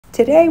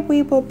Today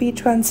we will be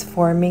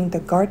transforming the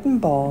garden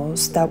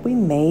balls that we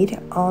made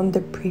on the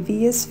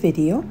previous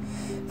video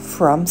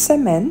from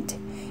cement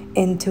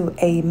into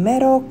a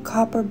metal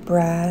copper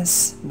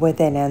brass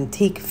with an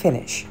antique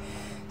finish.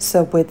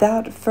 So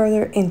without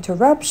further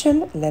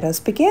interruption, let us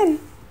begin.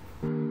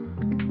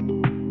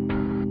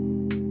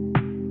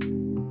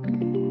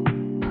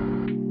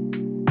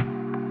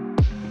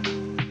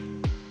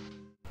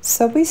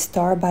 So we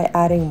start by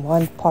adding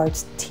 1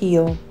 part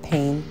teal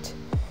paint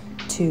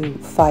to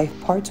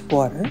 5 parts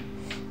water.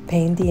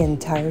 Paint the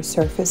entire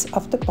surface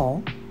of the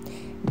ball.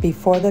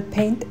 Before the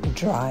paint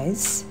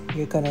dries,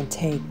 you're gonna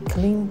take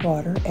clean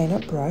water and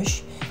a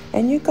brush,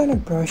 and you're gonna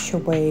brush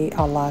away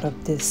a lot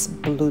of this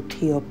blue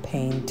teal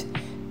paint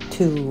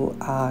to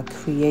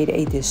create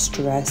a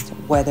distressed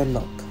weather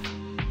look.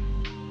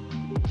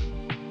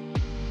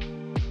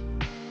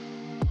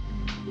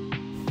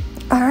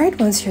 Alright,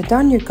 once you're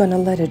done, you're gonna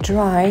let it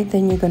dry.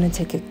 Then you're gonna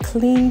take a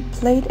clean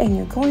plate and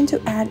you're going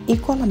to add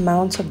equal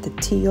amounts of the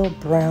teal,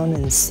 brown,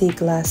 and sea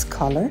glass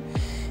color.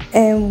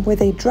 And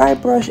with a dry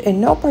brush in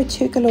no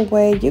particular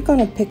way, you're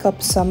gonna pick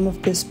up some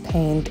of this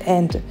paint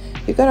and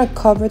you're gonna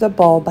cover the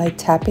ball by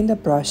tapping the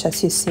brush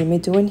as you see me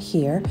doing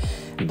here,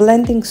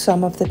 blending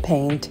some of the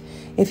paint.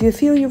 If you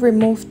feel you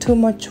remove too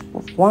much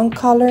of one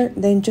color,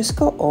 then just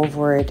go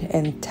over it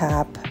and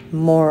tap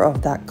more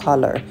of that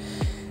color.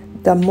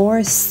 The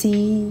more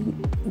sea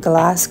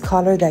glass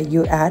color that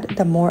you add,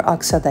 the more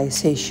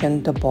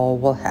oxidization the ball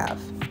will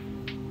have.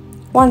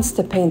 Once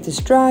the paint is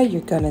dry, you're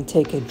gonna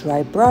take a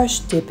dry brush,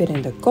 dip it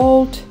in the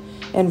gold,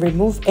 and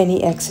remove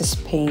any excess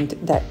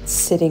paint that's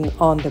sitting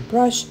on the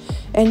brush,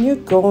 and you're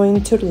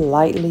going to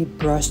lightly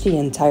brush the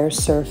entire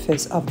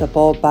surface of the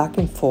ball back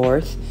and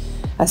forth,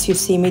 as you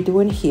see me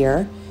doing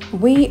here.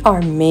 We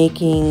are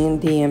making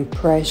the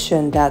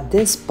impression that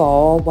this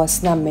ball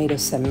was not made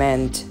of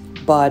cement,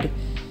 but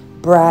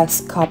brass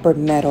copper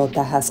metal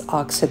that has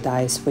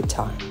oxidized with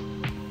time.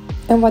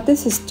 And what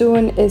this is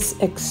doing is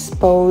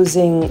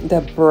exposing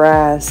the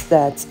brass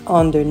that's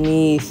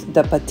underneath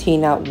the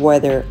patina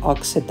weather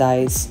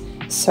oxidized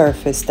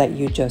surface that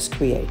you just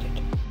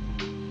created.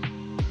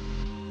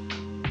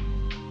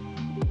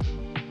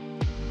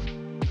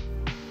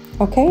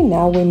 Okay,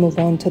 now we move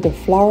on to the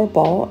flower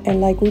ball,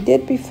 and like we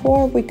did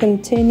before, we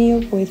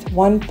continue with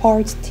 1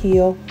 part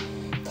teal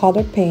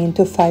color paint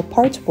to 5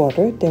 parts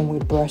water. Then we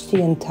brush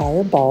the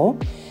entire ball,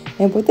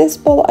 and with this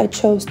ball I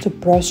chose to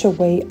brush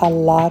away a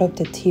lot of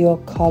the teal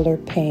color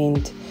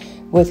paint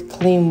with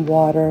clean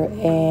water,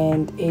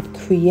 and it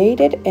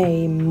created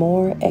a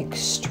more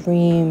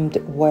extreme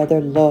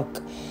weather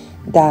look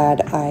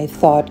that I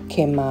thought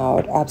came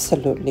out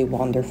absolutely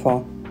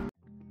wonderful.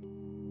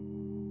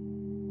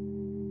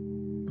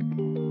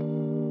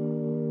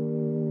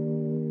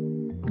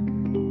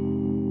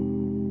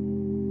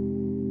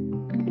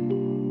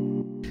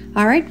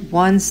 Alright,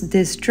 once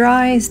this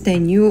dries,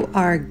 then you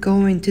are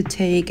going to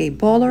take a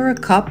bowl or a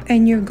cup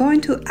and you're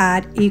going to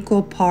add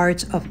equal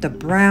parts of the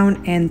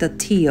brown and the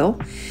teal.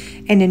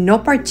 And in no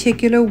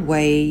particular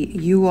way,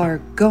 you are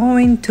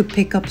going to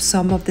pick up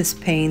some of this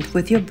paint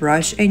with your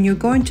brush and you're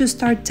going to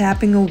start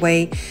tapping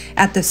away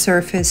at the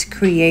surface,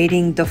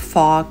 creating the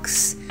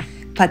fox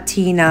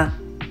patina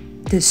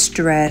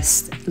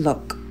distressed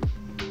look.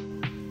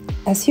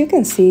 As you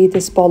can see,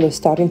 this ball is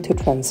starting to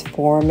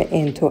transform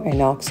into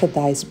an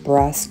oxidized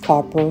brass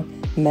copper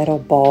metal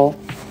ball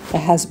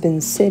that has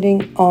been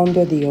sitting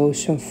under the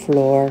ocean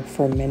floor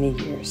for many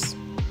years.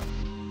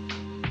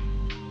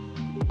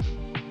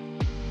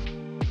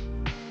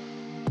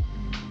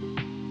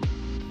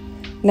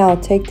 Now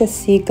take the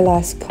sea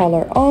glass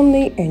color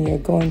only and you're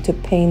going to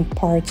paint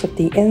parts of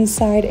the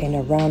inside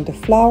and around the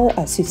flower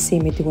as you see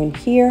me doing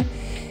here.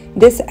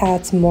 This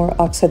adds more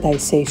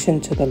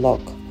oxidization to the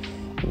look.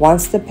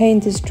 Once the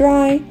paint is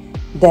dry,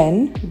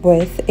 then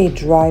with a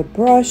dry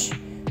brush,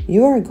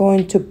 you are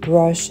going to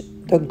brush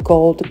the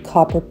gold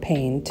copper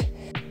paint.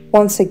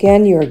 Once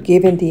again, you're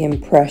given the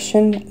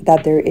impression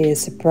that there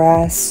is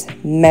brass,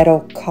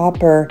 metal,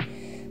 copper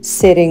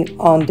sitting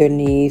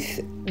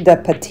underneath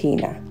the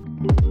patina.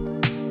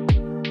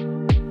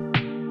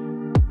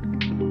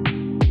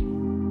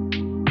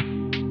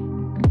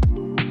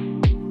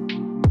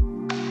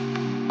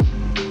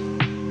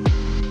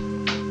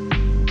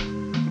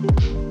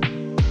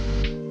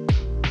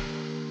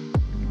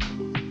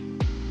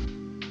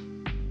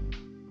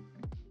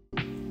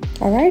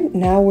 Alright,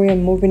 now we're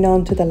moving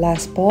on to the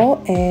last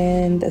ball,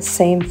 and the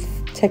same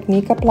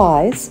technique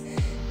applies.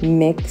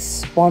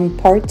 Mix 1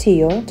 part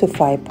teal to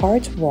 5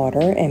 parts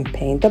water and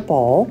paint the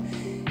ball.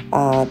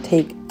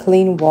 Take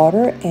clean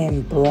water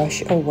and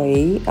brush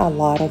away a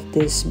lot of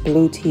this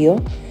blue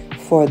teal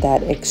for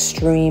that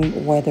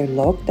extreme weather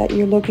look that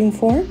you're looking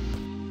for.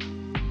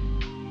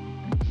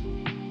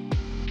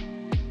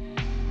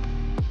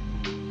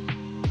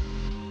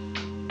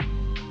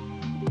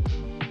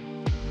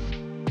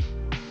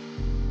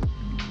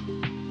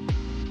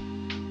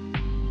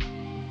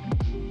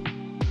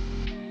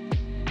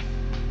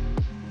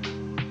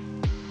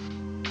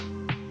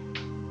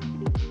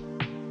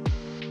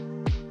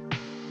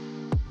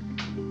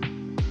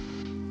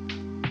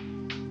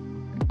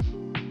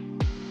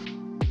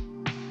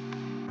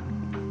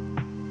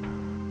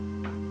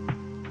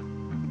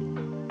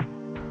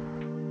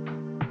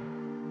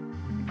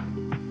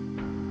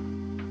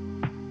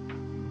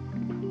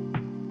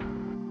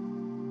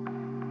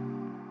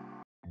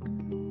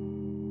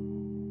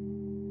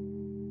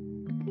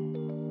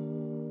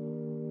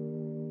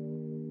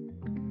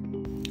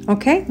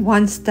 Okay,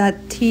 once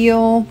that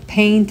teal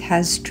paint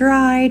has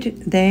dried,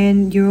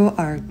 then you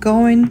are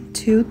going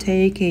to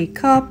take a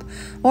cup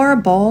or a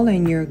bowl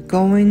and you're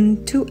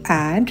going to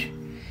add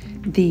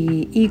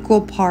the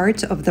equal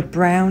parts of the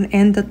brown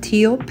and the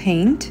teal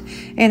paint.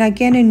 And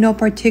again, in no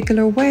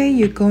particular way,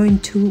 you're going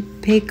to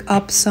pick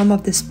up some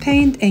of this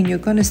paint and you're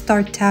going to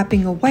start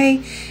tapping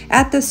away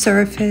at the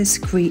surface,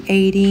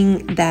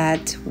 creating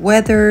that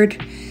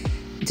weathered,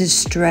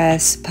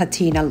 distressed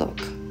patina look.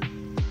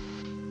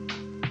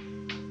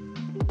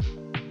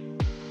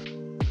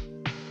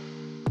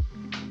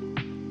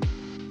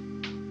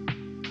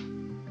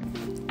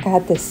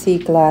 Add the sea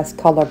glass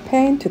color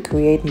paint to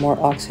create more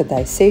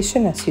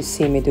oxidization, as you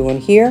see me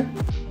doing here.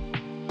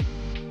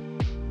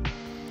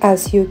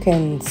 As you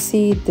can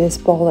see, this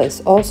ball is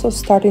also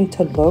starting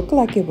to look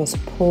like it was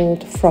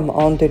pulled from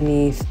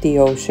underneath the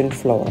ocean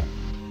floor.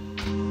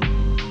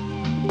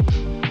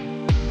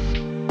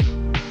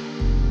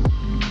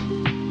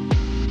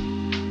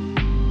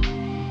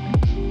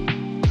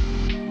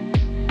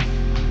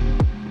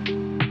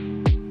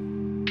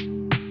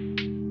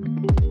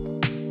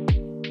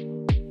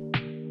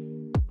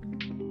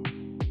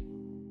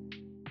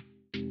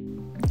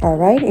 All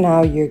right,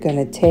 now you're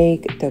gonna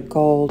take the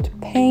gold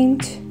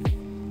paint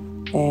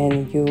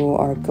and you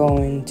are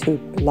going to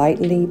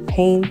lightly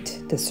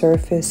paint the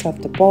surface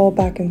of the ball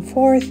back and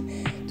forth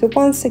to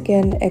once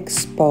again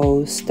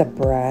expose the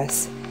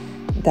brass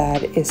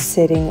that is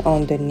sitting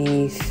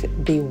underneath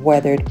the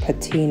weathered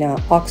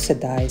patina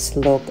oxidized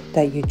look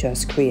that you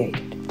just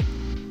created.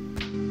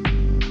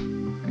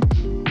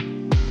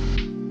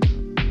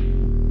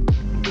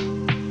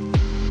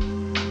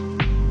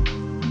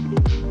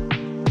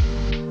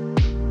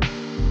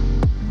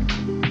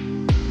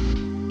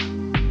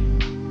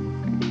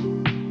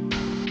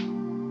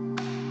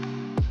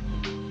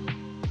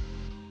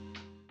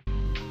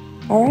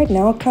 All right,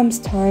 now comes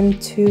time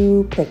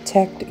to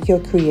protect your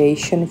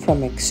creation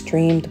from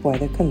extreme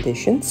weather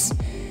conditions.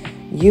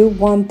 You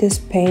want this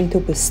paint to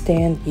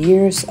withstand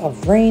years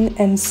of rain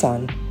and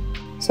sun.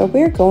 So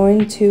we're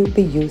going to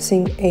be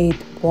using a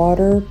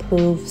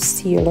waterproof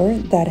sealer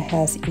that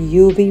has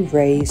UV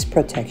rays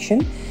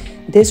protection.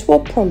 This will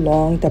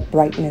prolong the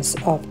brightness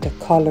of the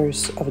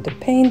colors of the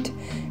paint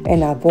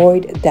and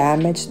avoid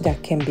damage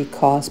that can be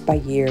caused by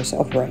years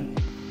of rain.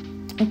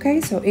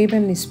 Okay, so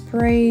evenly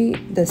spray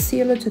the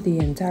sealer to the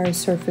entire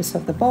surface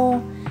of the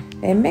ball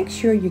and make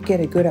sure you get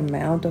a good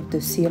amount of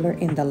the sealer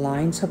in the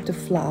lines of the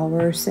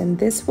flowers, and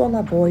this will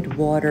avoid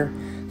water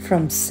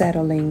from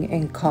settling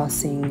and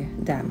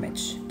causing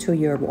damage to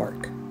your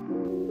work.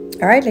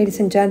 All right,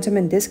 ladies and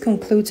gentlemen, this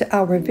concludes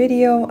our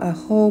video. I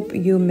hope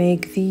you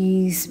make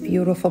these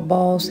beautiful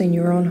balls in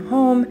your own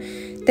home.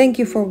 Thank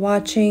you for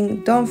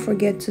watching. Don't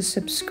forget to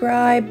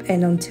subscribe,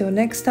 and until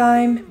next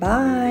time,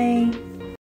 bye.